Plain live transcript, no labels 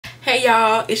Hey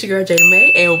y'all, it's your girl Jada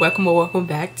May and welcome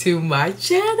back to my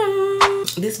channel.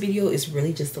 This video is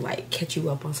really just to like catch you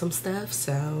up on some stuff,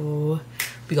 so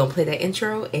we're gonna play that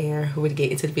intro and we're gonna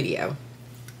get into the video.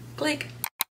 Click.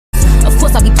 Of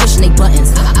course I'll be pushing they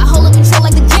buttons. I hold up control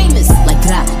like the gamers. Like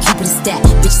God, keep it a stat.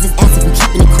 Bitches is active, we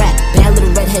keeping it crack. Bad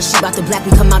little redhead, she bout the black.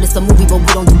 We come out, it's a movie, but we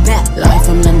don't do back. Live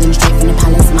from London, straight from the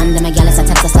palace. Man, them gallus, I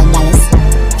text us like Dallas.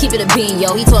 Keep it a bean,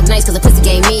 yo. He talk nice cause the pussy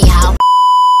gave me how.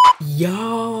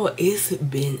 Y'all, it's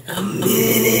been a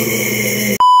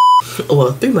minute.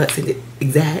 Well, 3 months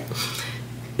exact.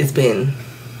 It's been,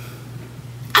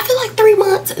 I feel like 3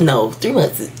 months. No, 3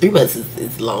 months. 3 months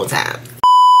is a long time.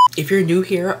 If you're new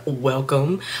here,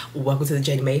 welcome to the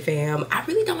Jada May fam. I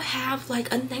really don't have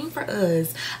like a name for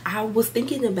us. I was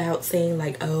thinking about saying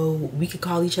like, oh, we could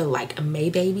call each other like May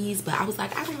babies, but I was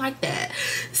like, I don't like that.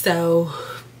 So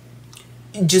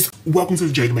just welcome to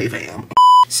the Jada May fam.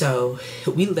 So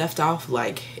we left off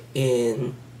like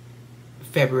in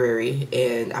February,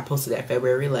 and I posted that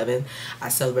February 11th. I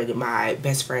celebrated my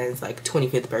best friend's like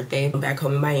 25th birthday. I'm back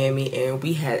home in Miami and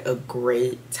we had a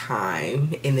great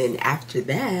time. And then after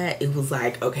that, it was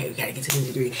like, okay, we gotta get to the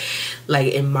nitty-gritty.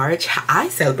 Like in March, I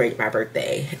celebrated my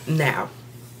birthday. Now,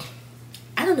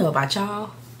 I don't know about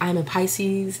y'all. I'm a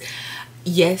Pisces.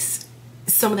 Yes,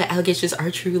 some of the allegations are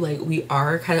true, like we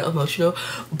are kind of emotional,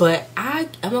 but I'm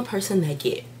a person that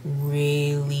get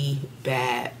really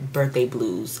bad birthday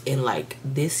blues, and like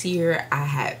this year I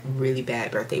had really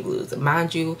bad birthday blues.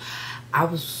 Mind you,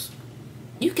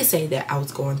 you could say that I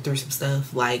was going through some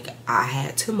stuff. Like I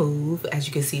had to move. As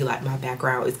you can see, like my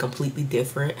background is completely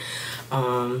different.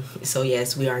 So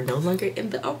yes, we are no longer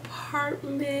in the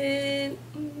apartment.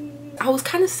 I was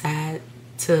kind of sad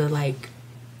to like,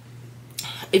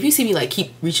 if you see me like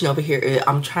keep reaching over here,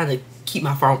 I'm trying to keep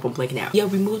my phone from blinking out. Yeah,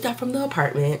 we moved out from the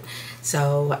apartment,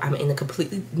 so I'm in a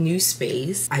completely new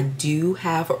space. I do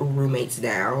have roommates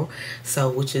now, so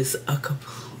which is a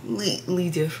completely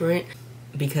different,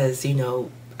 because you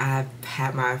know that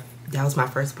was my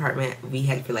first apartment. We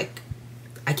had it for like,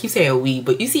 I keep saying we,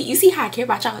 but you see how I care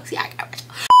about y'all. See how I care about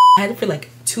y'all. I had it for like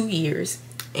 2 years,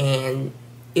 and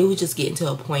it was just getting to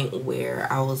a point where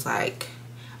I was like,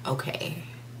 okay,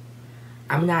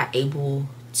 I'm not able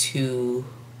to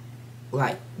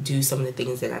like do some of the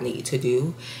things that I need to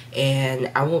do,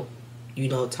 and I won't, you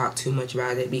know, talk too much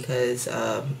about it because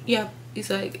yeah, it's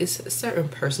like it's certain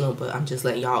personal, but I'm just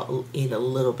letting y'all in a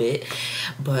little bit.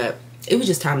 But it was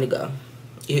just time to go.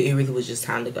 It really was just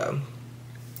time to go.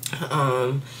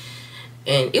 And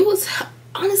it was,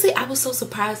 honestly, I was so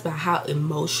surprised by how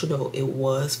emotional it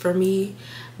was for me.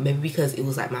 Maybe because it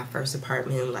was like my first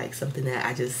apartment, like something that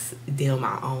I just did on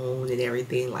my own and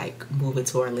everything, like moving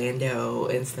to Orlando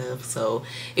and stuff. So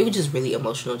it was just really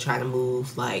emotional trying to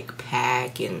move, like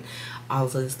pack and all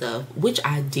this other stuff, which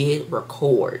I did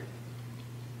record.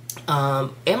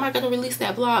 Am I gonna release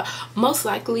that vlog? Most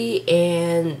likely,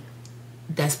 and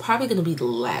that's probably gonna be the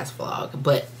last vlog.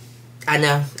 But I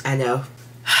know.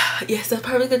 Yes, that's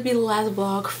probably gonna be the last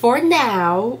vlog for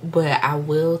now, but I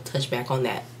will touch back on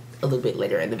that a little bit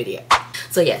later in the video.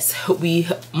 So yes, we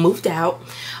moved out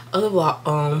of the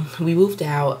vlog. We moved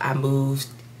out. I moved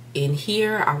in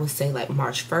here, I would say like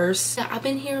March 1st. I've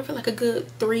been here for like a good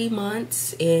 3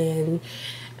 months, and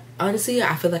honestly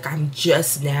I feel like I'm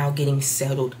just now getting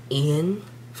settled in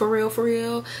for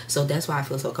real. So that's why I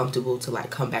feel so comfortable to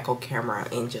like come back on camera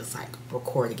and just like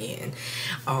record again,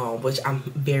 which I'm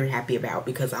very happy about,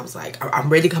 because I was like,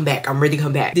 I'm ready to come back.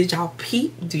 Did y'all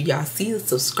peep? Do y'all see the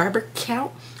subscriber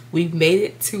count? We made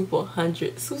it to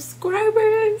 100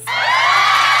 subscribers.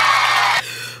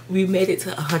 We made it to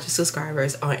 100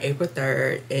 subscribers on April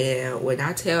 3rd, and when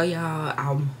I tell y'all,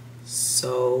 I'm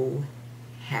so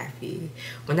happy.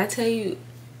 When I tell you,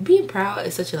 being proud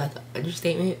is such a like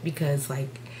understatement, because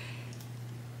like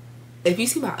if you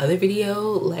see my other video,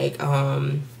 like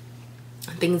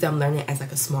things I'm learning as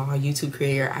like a small YouTube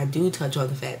creator, I do touch on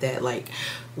the fact that like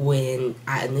when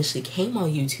I initially came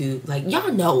on YouTube, like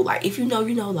y'all know, like if you know,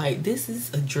 you know, like this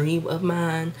is a dream of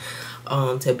mine,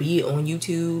 to be on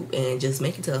YouTube and just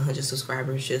make it to 100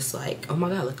 subscribers. Just like, oh my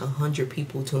god, like 100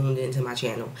 people tuned into my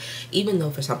channel. Even though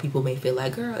for some people may feel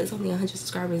like, girl, it's only 100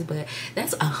 subscribers, but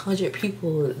that's 100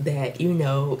 people that, you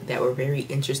know, that were very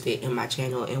interested in my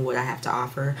channel and what I have to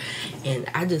offer, and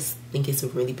I just think it's a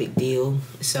really big deal.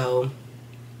 So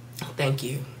thank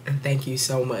you, and thank you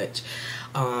so much.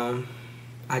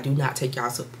 I do not take y'all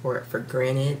support for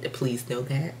granted, please know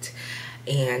that.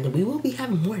 And we will be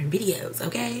having more videos,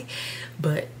 okay?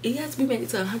 But yes, we made it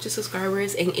to 100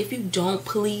 subscribers. And if you don't,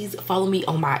 please follow me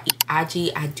on my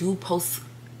IG. I do post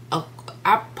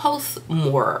I post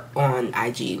more on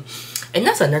IG, and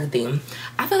that's another thing.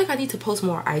 I feel like I need to post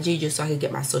more on IG just so I can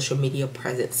get my social media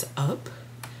presence up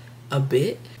a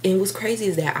bit. And what's crazy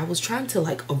is that I was trying to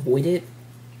like avoid it,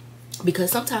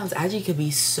 because sometimes IG could be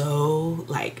so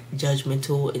like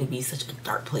judgmental and it be such a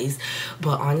dark place.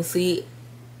 But honestly,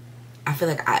 I feel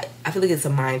like it's a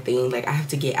mind thing. Like, I have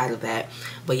to get out of that.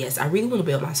 But yes, I really want to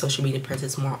build my social media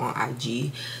presence more on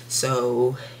IG.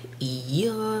 So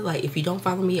yeah, like, if you don't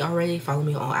follow me already, follow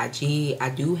me on IG. I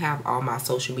do have all my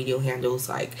social media handles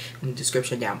like in the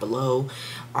description down below.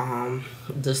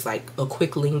 Just like a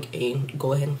quick link, and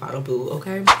go ahead and follow boo.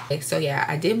 Okay, so yeah,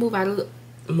 I did moved out of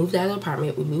the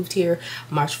apartment. We moved here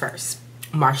March 1st.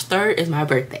 March 3rd is my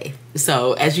birthday.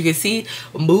 So as you can see,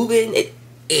 moving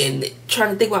and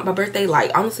trying to think about my birthday, like,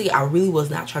 honestly, I was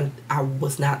not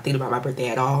thinking about my birthday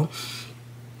at all.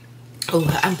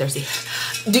 Oh, I'm thirsty.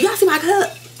 Do y'all see my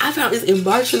cup? I found this in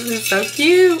March. This is so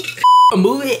cute.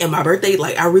 Moving and my birthday,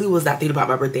 like, I really was not thinking about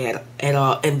my birthday at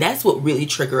all. And that's what really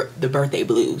triggered the birthday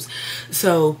blues.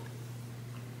 So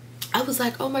I was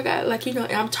like, oh my God, like, you know,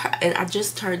 and I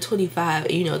just turned 25.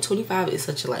 And, you know, 25 is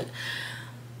such a, like,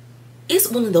 it's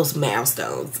one of those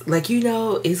milestones. Like, you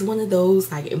know, it's one of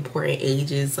those like important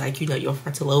ages, like, you know, your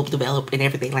frontal lobe develop and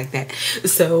everything like that.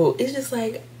 So it's just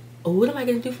like, what am I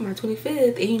gonna do for my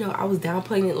 25th? And, you know, I was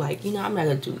downplaying it, like, you know, I'm not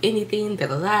gonna do anything, da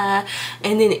da da.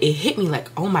 And then it hit me like,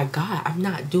 oh my God, I'm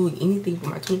not doing anything for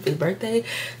my 25th birthday.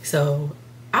 So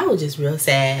I was just real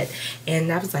sad.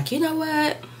 And I was like, you know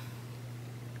what?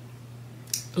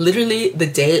 Literally the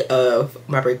day of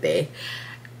my birthday,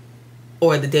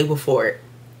 or the day before,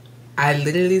 I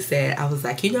literally said, I was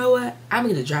like, you know what? I'm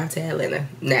going to drive to Atlanta.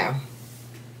 Now,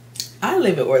 I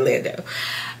live in Orlando.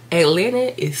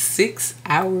 Atlanta is 6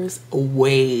 hours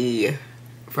away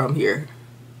from here.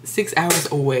 6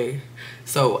 hours away.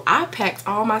 So I packed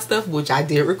all my stuff, which I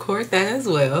did record that as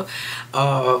well.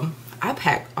 I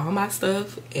packed all my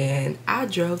stuff and I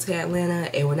drove to Atlanta.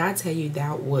 And when I tell you,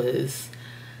 that was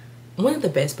one of the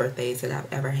best birthdays that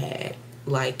I've ever had.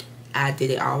 Like, I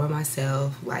did it all by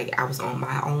myself. Like, I was on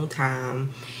my own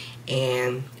time,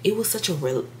 and it was such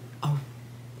a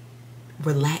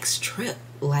relaxed trip.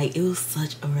 Like, it was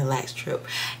such a relaxed trip.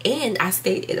 And I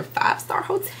stayed in a 5-star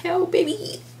hotel,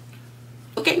 baby.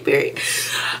 Okay, period.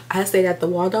 I stayed at the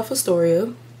Waldorf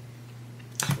Astoria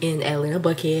in Atlanta,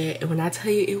 Buckhead, and when I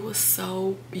tell you, it was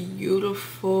so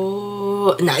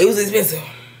beautiful. Now, it was expensive,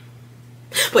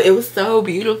 but it was so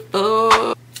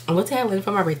beautiful. I went to Atlanta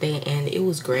for my birthday and it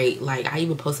was great. Like, I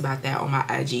even posted about that on my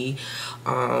IG,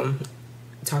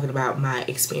 talking about my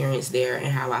experience there and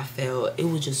how I felt. It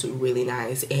was just really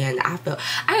nice, and I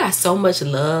got so much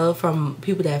love from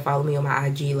people that follow me on my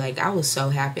IG. Like, I was so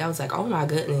happy. I was like, oh my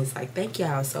goodness, like, thank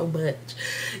y'all so much.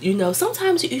 You know,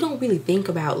 sometimes you don't really think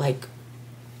about, like,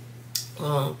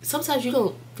 sometimes you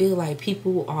don't feel like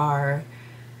people are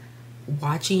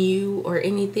watching you or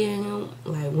anything.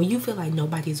 Like, when you feel like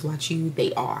nobody's watching you,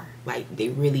 they are. Like, they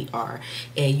really are.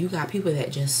 And you got people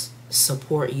that just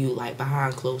support you, like,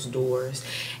 behind closed doors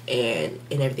and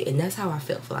everything. And that's how I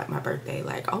felt for, like, my birthday.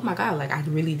 Like, oh my God, like, I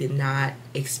really did not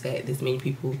expect this many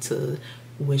people to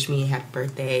wish me a happy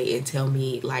birthday and tell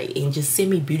me, like, and just send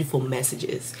me beautiful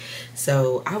messages.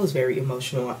 So I was very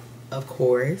emotional, of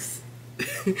course.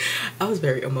 I was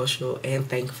very emotional and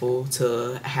thankful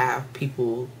to have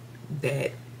people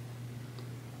that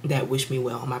wish me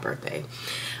well on my birthday.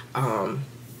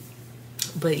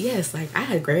 But yes, like, I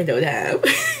had a grand old time.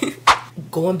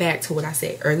 Going back to what I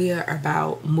said earlier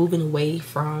about moving away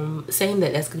from, saying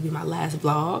that that's gonna be my last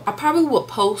vlog, I probably will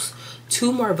post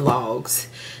 2 more vlogs.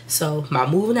 So my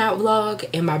moving out vlog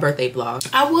and my birthday vlog.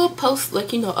 I will post,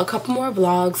 like, you know, a couple more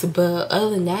vlogs, but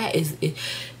other than that,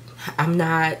 I'm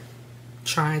not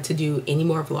trying to do any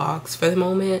more vlogs for the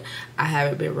moment. I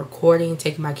haven't been recording,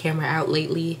 taking my camera out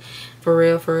lately, for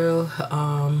real.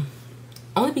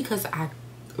 Only because I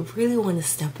really want to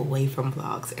step away from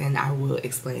vlogs, and I will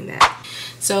explain that.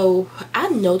 So I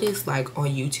noticed, like, on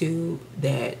YouTube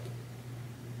that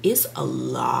it's a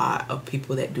lot of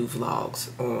people that do vlogs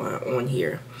on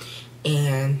here,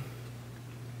 and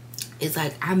it's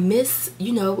like, I miss,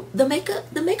 you know, the makeup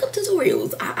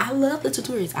tutorials. I love the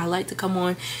tutorials. I like to come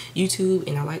on YouTube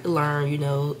and I like to learn, you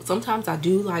know. Sometimes I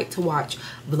do like to watch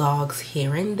vlogs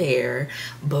here and there,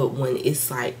 but when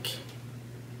it's like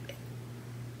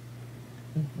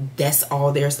that's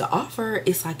all there's to offer,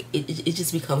 it's like it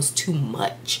just becomes too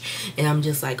much, and I'm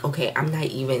just like, okay, I'm not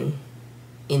even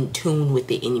in tune with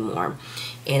it anymore.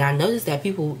 And I noticed that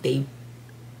people, they,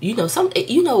 you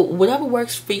know, whatever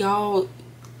works for y'all,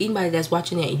 anybody that's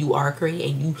watching it and you are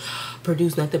creating and you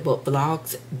produce nothing but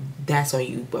vlogs, that's on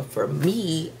you. But for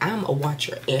me, I'm a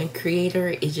watcher and creator.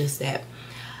 It's just that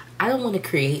I don't want to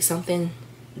create something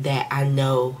that I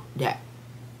know that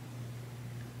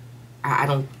I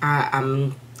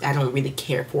don't really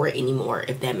care for it anymore,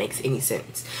 if that makes any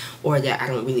sense, or that I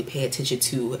don't really pay attention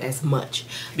to as much.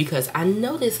 Because I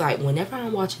notice, like, whenever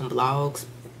I'm watching vlogs,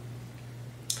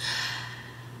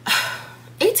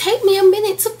 it take me a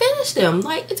minute to finish them.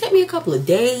 Like, it take me a couple of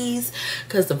days,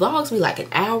 because the vlogs be like an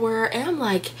hour, and I'm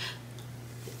like,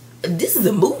 this is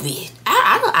a movie.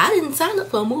 I didn't sign up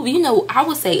for a movie. You know, I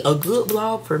would say a good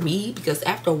vlog for me, because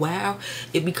after a while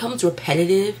it becomes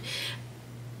repetitive.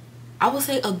 I would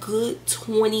say a good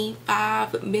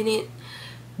 25-minute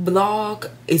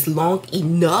vlog is long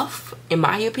enough, in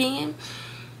my opinion.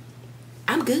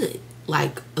 I'm good.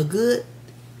 Like, a good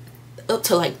up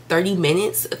to like 30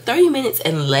 minutes. 30 minutes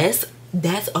and less,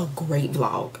 that's a great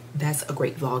vlog. That's a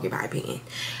great vlog, in my opinion.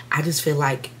 I just feel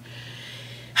like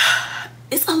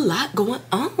it's a lot going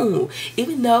on.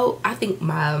 Even though I think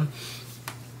I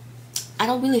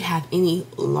don't really have any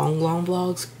long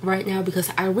vlogs right now,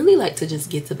 because I really like to just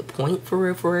get to the point for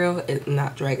real, and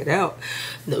not drag it out.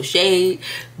 No shade,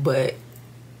 but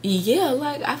yeah,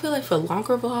 like, I feel like for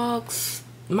longer vlogs,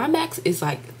 my max is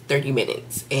like 30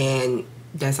 minutes, and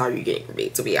that's all you're getting from me,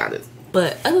 to be honest.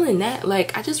 But other than that,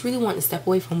 like, I just really want to step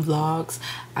away from vlogs.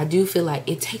 I do feel like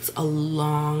it takes a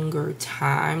longer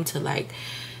time to like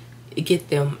get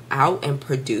them out and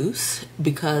produce,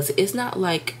 because it's not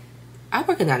like, I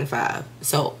work a 9 to 5,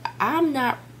 so I'm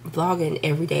not vlogging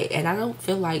every day, and I don't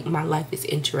feel like my life is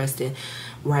interesting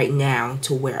right now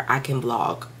to where I can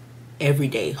vlog every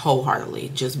day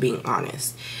wholeheartedly, just being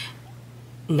honest.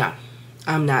 No,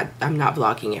 I'm not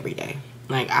vlogging every day.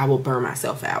 Like, I will burn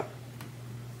myself out.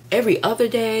 Every other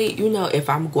day, you know, if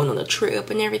I'm going on a trip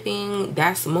and everything,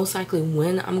 that's most likely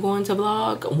when I'm going to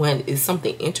vlog. When it's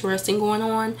something interesting going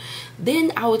on,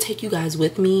 then I will take you guys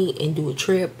with me and do a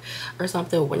trip or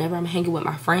something. Or whenever I'm hanging with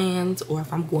my friends, or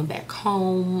if I'm going back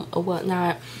home or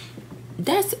whatnot,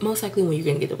 that's most likely when you're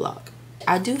gonna get the vlog.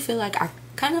 I do feel like I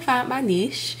kind of found my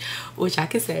niche, which I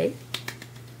can say,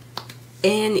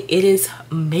 and it is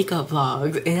makeup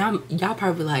vlogs. And y'all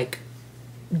probably like,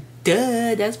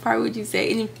 duh, that's probably what you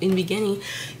say in the beginning.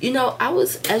 You know,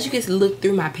 as you guys look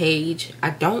through my page,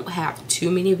 I don't have too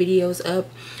many videos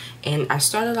up, and I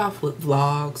started off with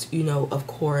vlogs, you know, of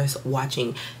course,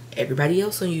 watching everybody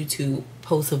else on YouTube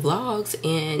post the vlogs,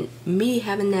 and me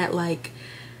having that like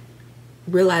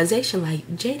realization, like,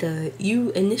 Jada,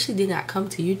 you initially did not come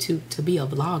to YouTube to be a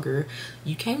vlogger.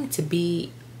 You came to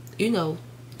be, you know,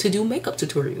 to do makeup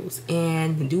tutorials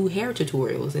and do hair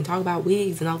tutorials and talk about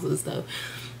wigs and all this stuff.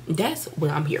 That's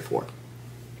what I'm here for.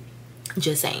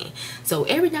 Just saying. So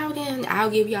every now and then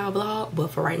I'll give y'all a vlog, but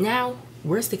for right now,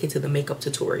 we're sticking to the makeup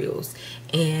tutorials.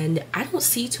 And I don't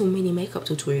see too many makeup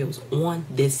tutorials on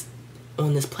this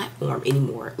platform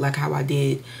anymore, like how I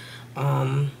did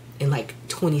in like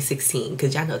 2016,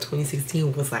 because y'all know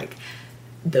 2016 was like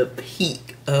the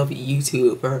peak of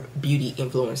YouTube for beauty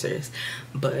influencers.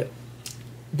 But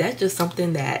that's just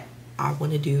something that I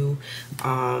want to do.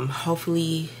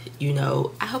 Hopefully, you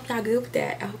know, I hope y'all good with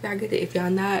that. I hope y'all good. If y'all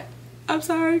not, I'm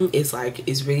sorry. It's like,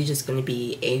 it's really just going to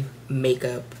be a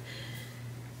makeup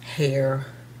hair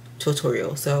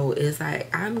tutorial. So it's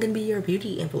like, I'm going to be your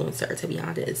beauty influencer, to be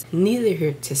honest. Neither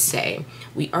here to say.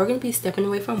 We are going to be stepping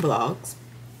away from vlogs.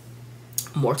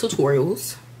 More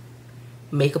tutorials.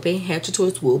 Makeup and hair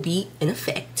tutorials will be in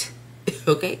effect,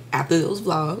 okay, after those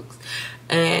vlogs.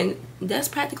 And that's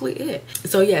practically it.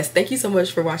 So yes, thank you so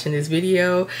much for watching this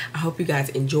video. I hope you guys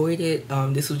enjoyed it.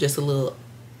 This was just a little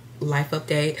life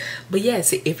update. But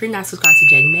yes, if you're not subscribed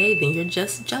to Jada May, then you're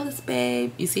just jealous,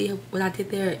 babe. You see what I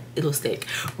did there? It'll stick.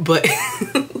 But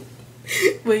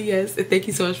but yes, thank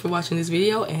you so much for watching this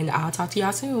video, and I'll talk to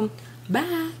y'all soon.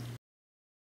 Bye.